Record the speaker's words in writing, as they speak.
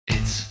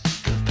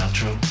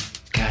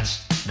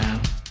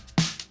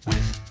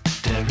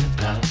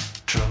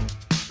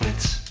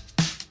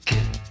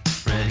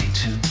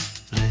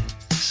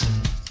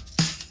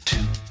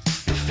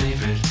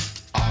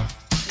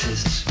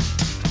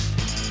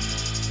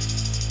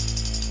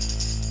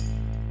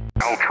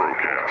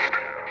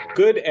Paltrocast.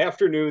 Good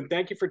afternoon.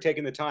 Thank you for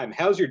taking the time.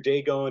 How's your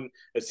day going,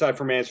 aside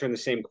from answering the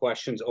same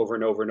questions over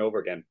and over and over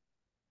again?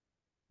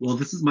 Well,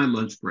 this is my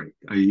lunch break.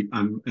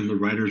 I'm in the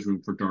writer's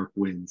room for Dark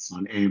Winds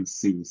on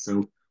AMC.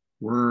 So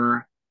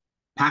we're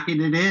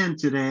packing it in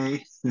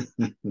today.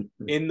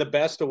 In the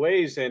best of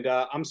ways. And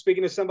I'm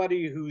speaking to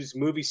somebody whose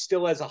movie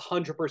still has a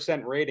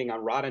 100% rating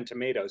on Rotten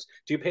Tomatoes.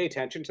 Do you pay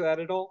attention to that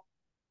at all?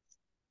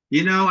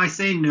 I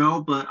say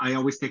no, but I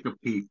always take a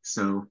peek.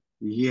 So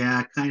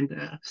yeah, kind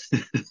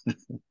of.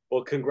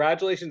 Well,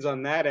 congratulations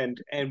on that.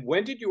 And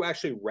when did you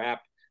actually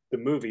wrap the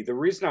movie? The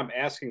reason I'm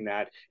asking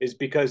that is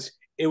because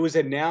it was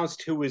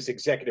announced who was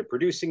executive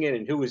producing it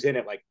and who was in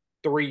it like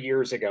 3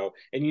 years ago.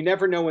 And you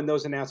never know when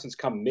those announcements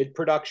come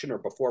mid-production or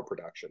before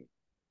production.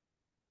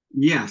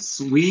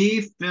 Yes,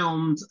 we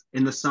filmed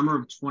in the summer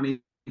of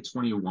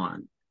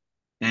 2021,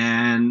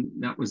 and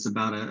that was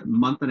about a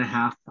month and a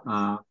half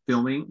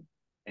filming,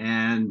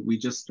 and we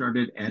just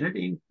started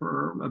editing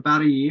for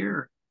about a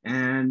year.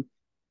 And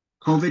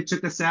COVID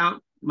took us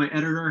out. My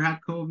editor had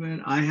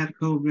COVID. I had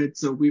COVID.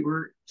 So we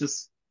were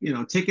just,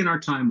 taking our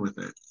time with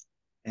it.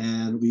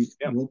 And we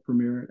Yeah. will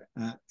premiere it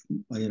at,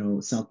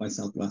 South by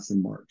Southwest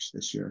in March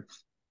this year.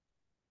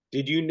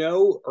 Did you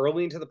know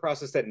early into the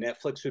process that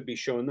Netflix would be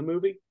showing the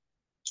movie?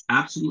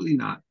 Absolutely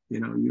not.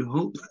 You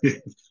hope,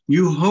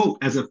 you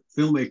hope as a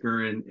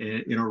filmmaker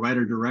and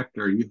writer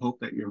director, you hope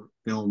that your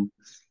film,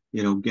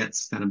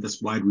 gets kind of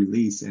this wide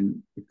release,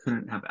 and it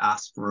couldn't have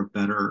asked for a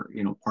better,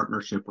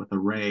 partnership with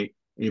Array,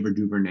 Ava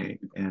DuVernay,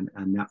 and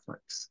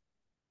Netflix.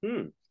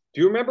 Hmm. Do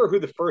you remember who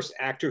the first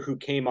actor who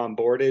came on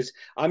board is?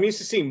 I'm used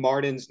to seeing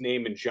Martin's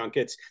name in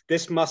junkets.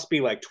 This must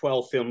be like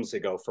 12 films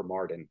ago for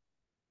Martin.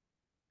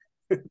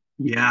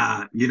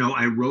 Yeah,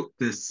 I wrote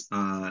this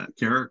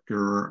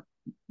character,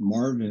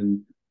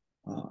 Marvin,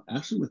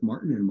 actually with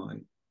Martin in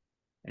mind.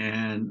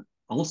 And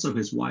also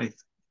his wife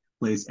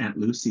plays Aunt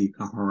Lucy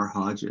Kahara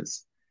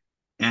Hodges.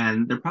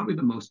 And they're probably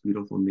the most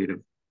beautiful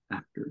Native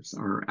actors,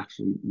 are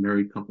actually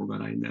married couple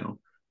that I know.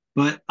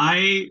 But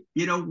I,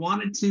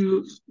 wanted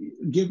to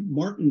give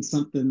Martin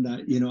something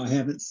that, I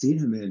haven't seen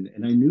him in,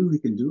 and I knew he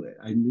could do it.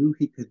 I knew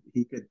he could,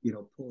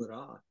 pull it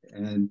off.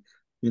 And,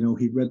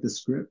 he read the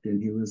script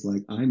and he was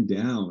like, I'm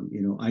down.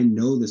 I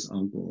know this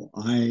uncle.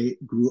 I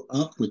grew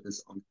up with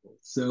this uncle.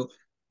 So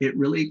it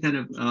really kind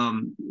of,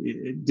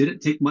 it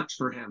didn't take much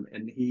for him,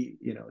 and he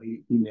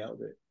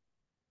nailed it.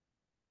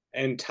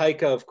 And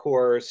Taika, of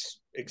course,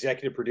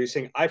 executive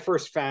producing. I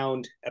first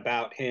found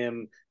about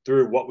him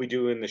through What We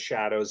Do in the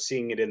Shadows,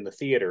 seeing it in the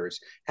theaters.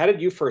 How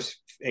did you first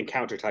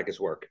encounter Taika's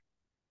work?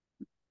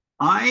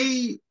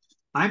 I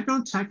I've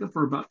known Taika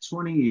for about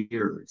 20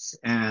 years,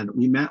 and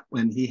we met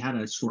when he had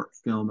a short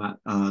film at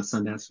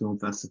Sundance Film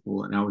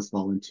Festival, and I was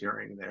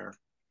volunteering there.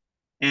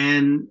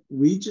 And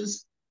we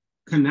just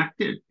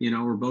connected.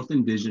 We're both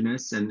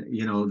indigenous, and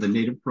the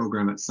native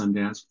program at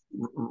Sundance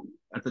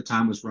at the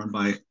time was run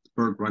by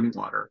Berg Running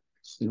Water.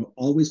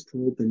 Always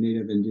pulled the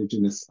native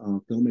indigenous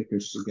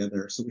filmmakers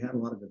together. So we had a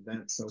lot of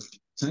events. So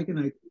Tyke and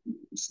I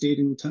stayed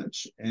in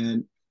touch,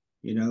 and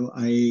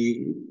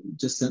I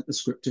just sent the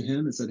script to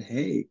him and said,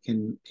 "Hey,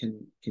 can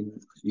you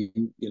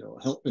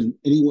help in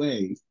any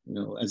way?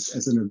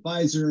 As an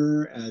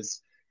advisor,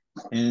 as."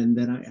 And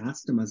then I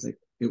asked him, I was like,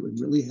 "It would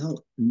really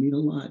help and mean a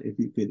lot if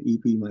you could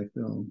EP my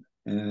film."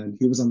 And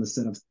he was on the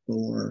set of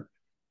Thor,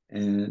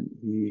 and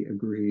he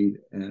agreed,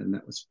 and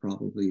that was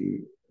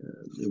probably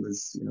it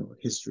was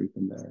history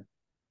from there.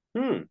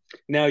 Hmm.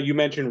 Now, you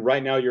mentioned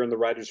right now you're in the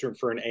writer's room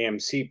for an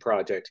AMC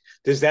project.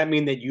 Does that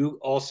mean that you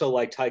also,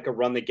 like Taika,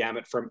 run the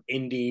gamut from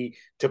indie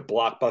to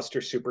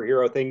blockbuster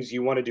superhero things?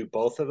 You want to do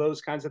both of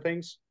those kinds of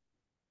things?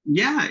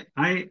 Yeah,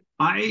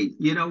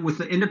 with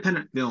the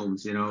independent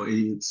films,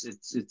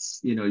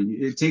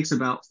 it takes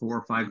about 4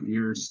 or 5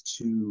 years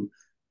to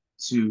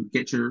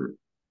get your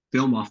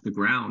film off the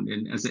ground.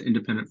 And as an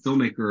independent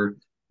filmmaker,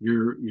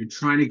 you're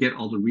trying to get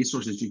all the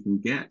resources you can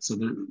get. So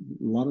a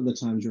lot of the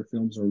times your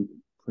films are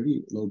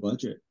pretty low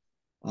budget.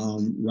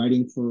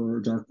 Writing for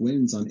Dark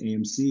Winds on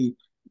AMC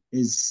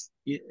it's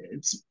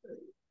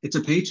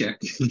a paycheck.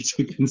 It's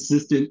a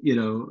consistent,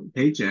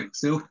 paycheck.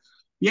 So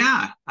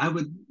yeah, I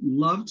would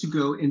love to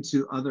go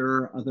into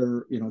other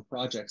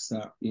projects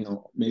that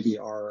maybe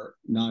are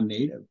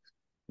non-native.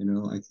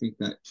 I think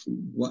that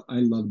what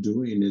I love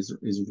doing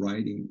is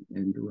writing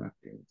and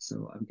directing.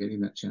 So I'm getting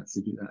that chance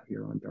to do that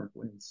here on Dark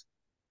Winds.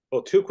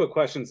 Well, two quick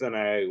questions, then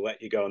I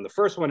let you go. And the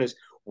first one is,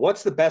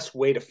 what's the best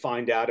way to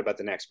find out about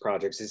the next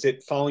projects? Is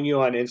it following you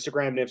on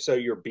Instagram? And if so,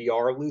 you're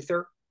BR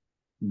Luther?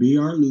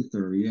 BR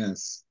Luther,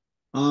 yes.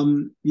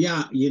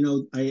 Yeah,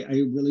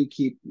 I really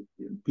keep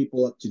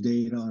people up to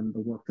date on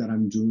the work that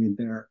I'm doing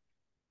there.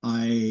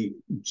 I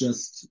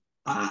just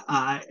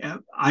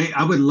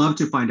I would love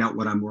to find out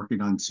what I'm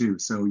working on too.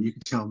 So you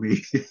can tell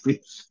me,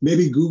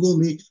 maybe Google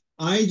me.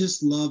 I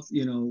just love,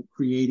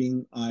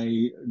 creating.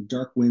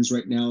 Dark Winds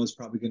right now is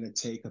probably going to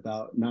take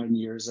about 9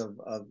 years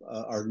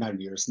or 9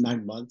 years,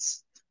 9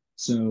 months.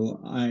 So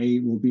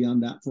I will be on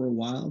that for a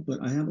while,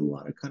 but I have a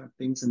lot of kind of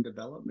things in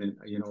development.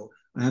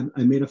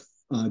 I made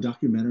a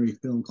documentary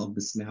film called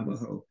Miss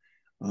Navajo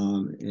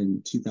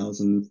in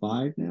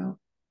 2005 now.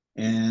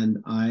 And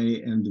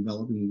I am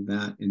developing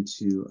that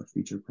into a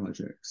feature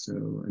project,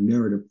 so a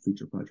narrative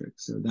feature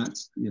project. So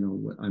that's,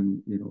 what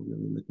I'm,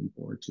 really looking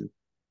forward to.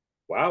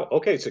 Wow.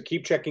 Okay. So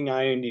keep checking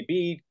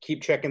IMDb,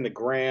 keep checking the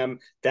gram.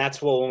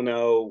 That's what we'll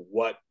know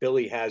what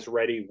Billy has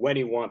ready when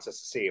he wants us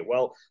to see it.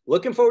 Well,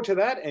 looking forward to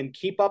that, and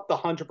keep up the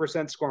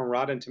 100% score on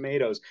Rotten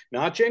Tomatoes.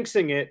 Not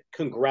jinxing it,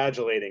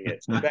 congratulating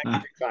it. So thank you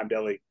for your time,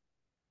 Billy.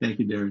 Thank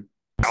you, Darren.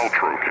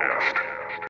 Paltrocast.